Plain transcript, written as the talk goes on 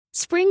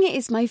Spring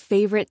is my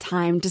favorite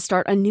time to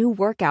start a new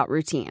workout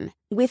routine.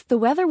 With the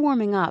weather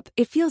warming up,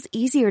 it feels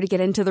easier to get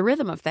into the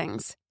rhythm of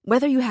things.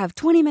 Whether you have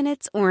 20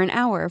 minutes or an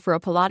hour for a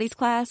Pilates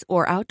class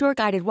or outdoor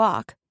guided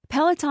walk,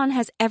 Peloton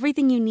has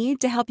everything you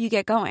need to help you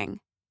get going.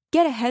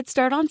 Get a head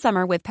start on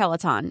summer with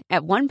Peloton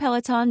at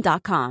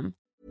onepeloton.com.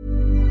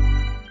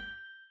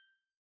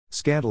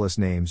 Scandalous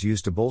names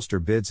used to bolster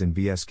bids in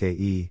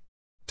BSKE.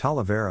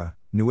 Talavera,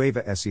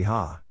 Nueva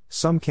Ecija.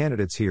 Some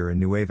candidates here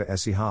in Nueva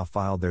Ecija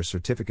filed their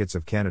certificates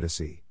of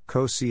candidacy,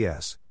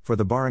 COCS, for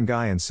the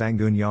barangay and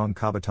Sangguniang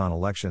Kabataan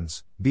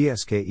elections,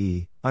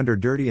 BSKE, under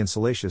dirty and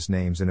salacious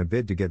names in a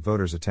bid to get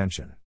voters'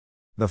 attention.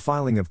 The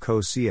filing of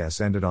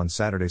COCS ended on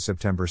Saturday,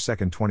 September 2,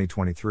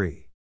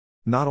 2023.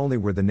 Not only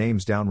were the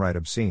names downright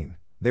obscene,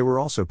 they were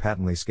also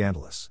patently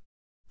scandalous.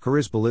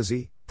 Cariz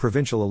Balizzi,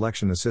 Provincial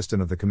Election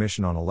Assistant of the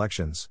Commission on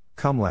Elections,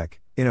 COMELEC,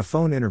 in a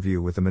phone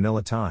interview with the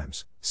Manila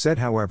Times, said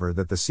however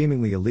that the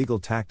seemingly illegal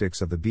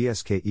tactics of the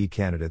BSKE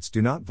candidates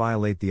do not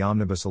violate the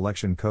Omnibus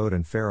Election Code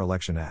and Fair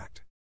Election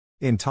Act.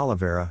 In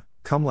Talavera,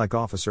 COMELEC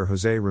officer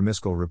Jose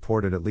Remiscal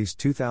reported at least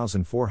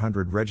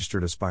 2,400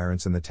 registered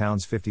aspirants in the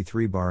town's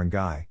 53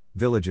 barangay,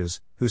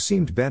 villages, who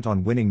seemed bent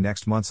on winning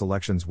next month's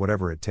elections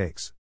whatever it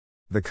takes.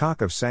 The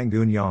cock of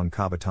Sangguniang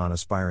Kabataan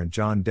aspirant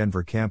John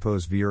Denver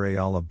Campos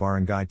Villarreal of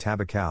Barangay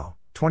Tabacao,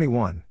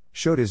 21,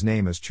 showed his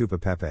name as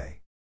Chupa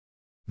Pepe.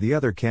 The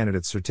other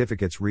candidates'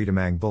 certificates read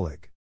Amang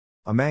Bulig,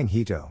 Amang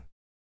Hito,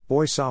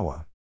 Boy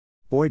Sawa,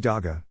 Boy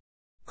Daga,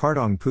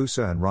 Kardong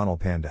Pusa and Ronald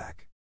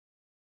Pandak.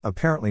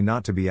 Apparently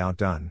not to be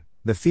outdone,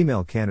 the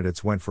female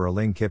candidates went for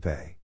Aling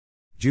Kipe,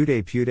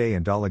 Jude Pude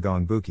and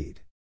Dalagong Bukid.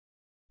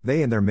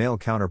 They and their male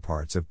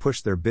counterparts have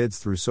pushed their bids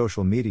through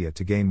social media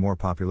to gain more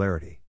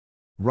popularity.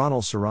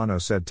 Ronald Serrano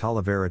said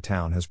Talavera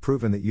town has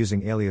proven that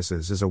using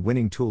aliases is a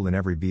winning tool in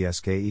every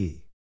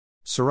BSKE.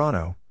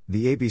 Serrano,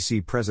 the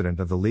ABC president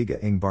of the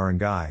Liga ng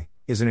Barangay,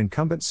 is an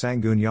incumbent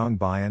Sangguniang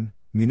Bayan,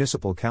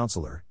 municipal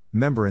councillor,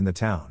 member in the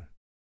town.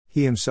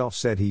 He himself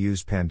said he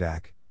used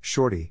Pandak,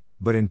 Shorty,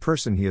 but in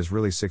person he is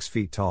really 6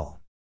 feet tall.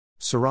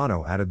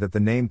 Serrano added that the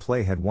name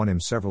play had won him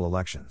several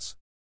elections.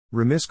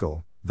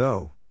 Remiscal,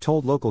 though,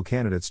 told local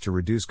candidates to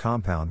reduce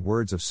compound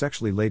words of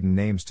sexually laden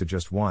names to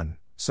just one,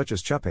 such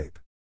as Chupape,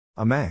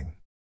 Amang,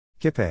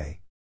 Kipe,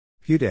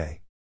 Pude,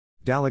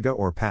 Dalaga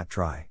or Pat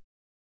Try.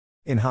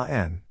 In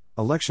Haen,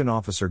 election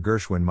officer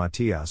Gershwin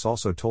Matias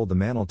also told the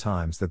Manila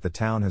Times that the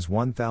town has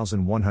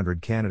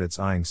 1,100 candidates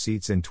eyeing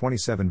seats in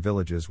 27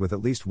 villages with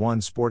at least one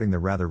sporting the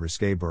rather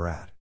risque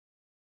Barat.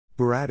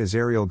 Barat is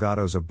Ariel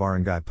Gatos of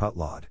Barangay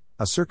Putlod,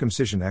 a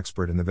circumcision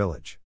expert in the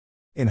village.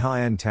 In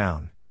Haen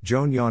town,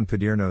 Joan Yon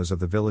Padirnos of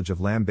the village of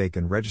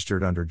Lambacan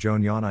registered under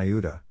Joan Yon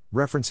Ayuda,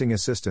 referencing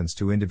assistance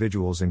to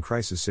individuals in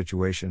crisis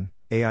situation,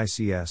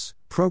 AICS,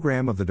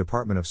 program of the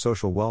Department of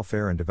Social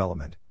Welfare and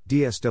Development,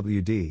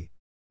 DSWD.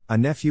 A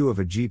nephew of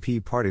a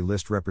GP party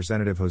list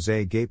representative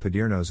Jose Gay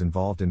Padirnos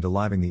involved in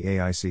deliving the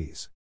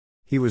AICs.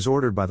 He was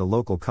ordered by the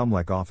local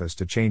COMELEC office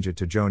to change it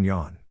to Joan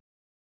Yon.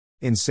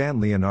 In San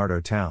Leonardo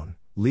town,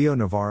 Leo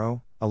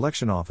Navarro,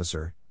 election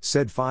officer,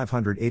 said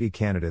 580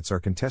 candidates are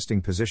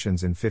contesting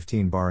positions in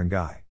 15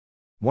 barangay.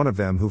 One of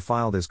them who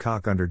filed his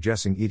cock under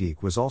Jessing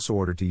Itik was also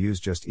ordered to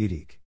use just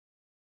Itik.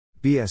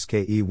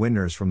 BSKE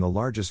winners from the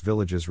largest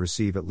villages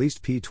receive at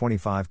least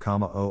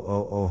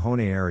P25,000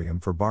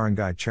 honorarium for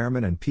barangay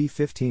chairman and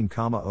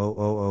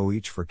P15,000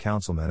 each for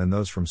councilmen, and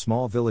those from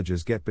small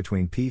villages get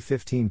between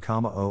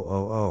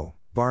P15,000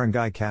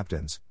 barangay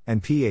captains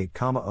and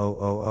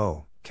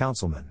P8,000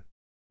 councilmen.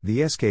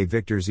 The SK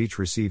victors each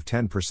receive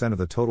 10% of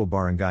the total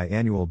barangay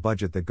annual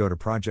budget that go to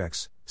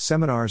projects,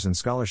 seminars and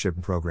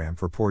scholarship program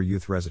for poor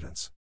youth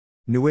residents.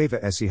 Nueva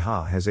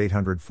Ecija has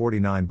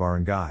 849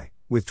 barangay,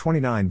 with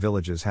 29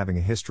 villages having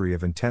a history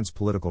of intense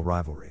political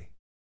rivalry.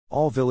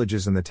 All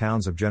villages in the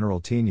towns of General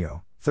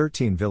Tino,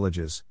 13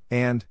 villages,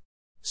 and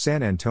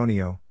San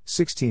Antonio,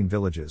 16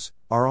 villages,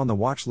 are on the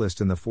watch list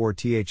in the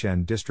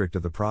 4THN district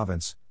of the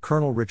province,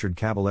 Colonel Richard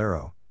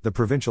Caballero, the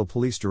provincial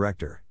police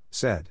director,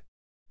 said.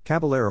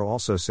 Caballero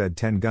also said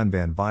 10 gun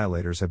ban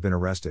violators have been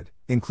arrested,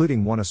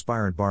 including one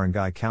aspirant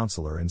barangay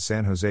councillor in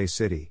San Jose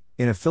City,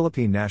 in a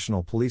Philippine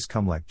National Police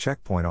COMELEC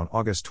checkpoint on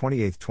August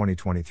 28,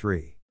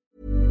 2023.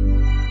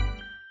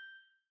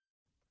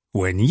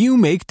 When you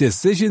make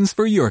decisions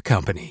for your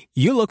company,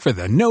 you look for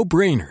the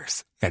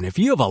no-brainers. And if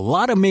you have a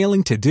lot of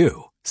mailing to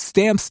do,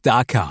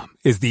 Stamps.com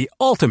is the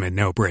ultimate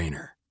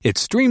no-brainer. It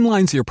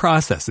streamlines your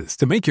processes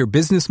to make your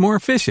business more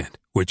efficient,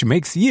 which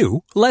makes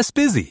you less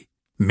busy.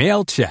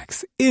 Mail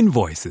checks,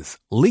 invoices,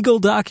 legal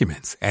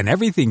documents, and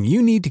everything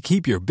you need to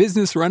keep your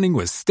business running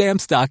with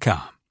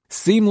Stamps.com.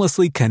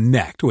 Seamlessly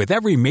connect with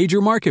every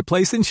major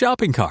marketplace and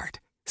shopping cart.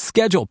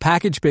 Schedule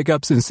package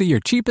pickups and see your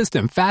cheapest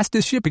and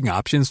fastest shipping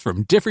options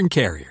from different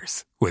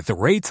carriers, with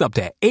rates up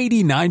to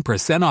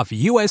 89% off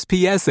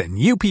USPS and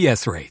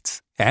UPS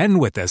rates. And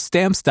with the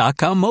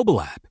Stamps.com mobile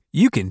app,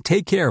 you can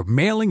take care of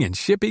mailing and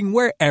shipping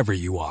wherever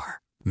you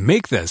are.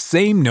 Make the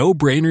same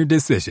no-brainer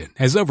decision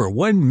as over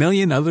 1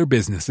 million other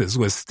businesses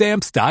with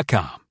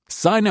Stamps.com.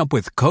 Sign up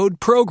with code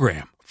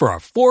PROGRAM for a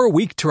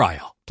 4-week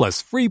trial.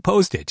 plus free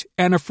postage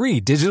and a free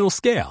digital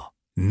scale.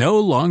 No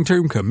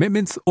long-term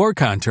commitments or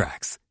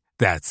contracts.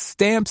 That's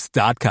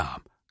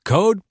Stamps.com.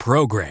 Code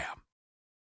PROGRAM.